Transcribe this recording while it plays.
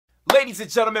Ladies and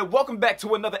gentlemen, welcome back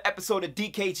to another episode of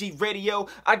DKG Radio.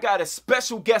 I got a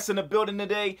special guest in the building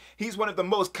today. He's one of the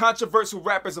most controversial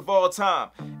rappers of all time.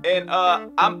 And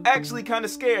I'm actually kind of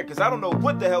scared because I don't know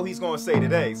what the hell he's going to say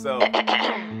today, so...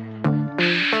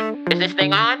 Is this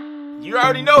thing on? You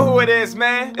already know who it is,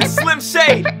 man. It's Slim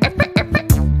Shady.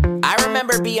 I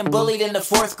remember being bullied in the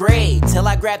 4th grade till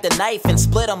I grabbed a knife and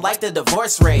split him like the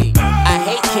divorce rate. I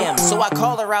hate Kim, so I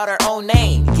call her out her own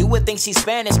name. You would think she's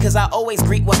Spanish cause I always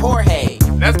greet with Jorge.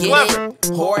 That's Get clever. it?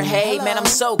 Jorge, man, I'm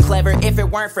so clever. If it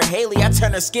weren't for Haley, I'd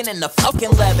turn her skin into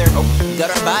fucking leather.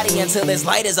 Gut her body until as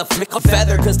light as a flick of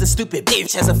feather, cause the stupid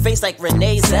bitch has a face like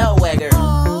Renee Zellweger.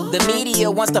 The media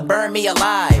wants to burn me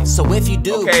alive, so if you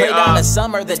do, pray down the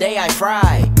summer the day I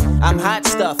fry. I'm hot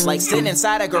stuff, like sitting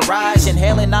inside a garage,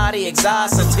 inhaling naughty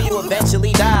exhaust until you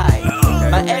eventually die.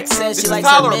 My ex says she likes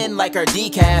her men like her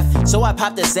decaf, so I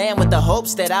popped a Zan with the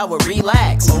hopes that I would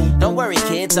relax. Don't worry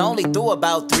kids, I only threw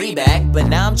about 3 back, but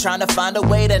now I'm trying to find a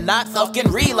way to not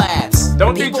fucking relapse.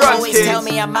 Don't do People drugs, always kids. tell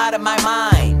me I'm out of my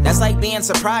mind. That's like being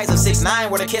surprised if 6ix9ine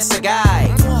were to kiss a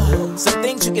guy. Some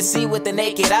things you can see with the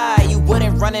naked eye. You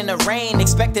wouldn't run in the rain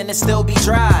expecting to still be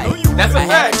dry. That's a I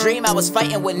had a fact. dream I was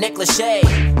fighting with Nick Lachey,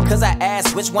 cause I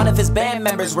asked which one of his band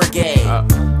members were gay.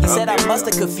 He said I must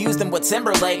have confused them with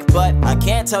Timberlake, but I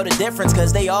can't tell the difference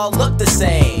cause they all look the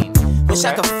same. Wish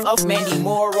I could fuck Mandy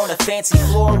Moore on a fancy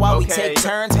floor while we take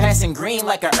turns passing green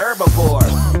like a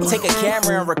herbivore. Take a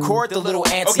camera and record the little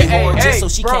anti-whore just so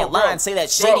she can't lie and say that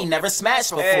Shady never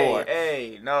smashed before.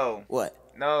 Hey, no. What?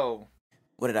 No.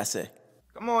 What did I say?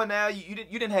 Come on now, you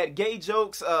didn't have gay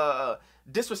jokes,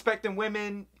 disrespecting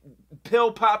women,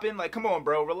 pill popping. Like, come on,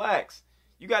 bro, relax.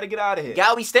 You gotta get out of here.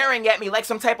 Gowie staring at me like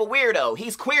some type of weirdo.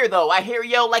 He's queer though. I hear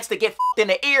yo likes to get f***ed in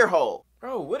the ear hole.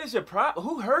 Bro, what is your problem?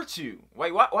 Who hurt you?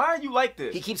 Wait, why are you like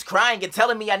this? He keeps crying and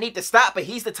telling me I need to stop, but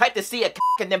he's the type to see a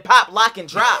and then pop, lock, and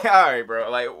drop. Alright,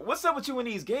 bro. Like, what's up with you and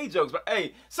these gay jokes? But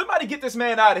hey, somebody get this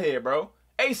man out of here, bro.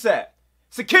 ASAP.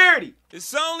 Security.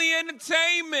 It's only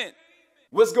entertainment.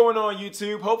 What's going on,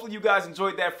 YouTube? Hopefully you guys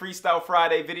enjoyed that Freestyle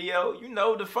Friday video. You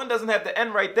know, the fun doesn't have to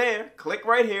end right there. Click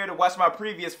right here to watch my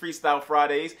previous Freestyle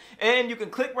Fridays. And you can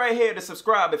click right here to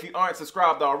subscribe if you aren't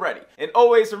subscribed already. And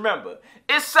always remember,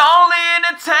 it's only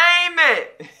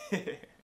entertainment!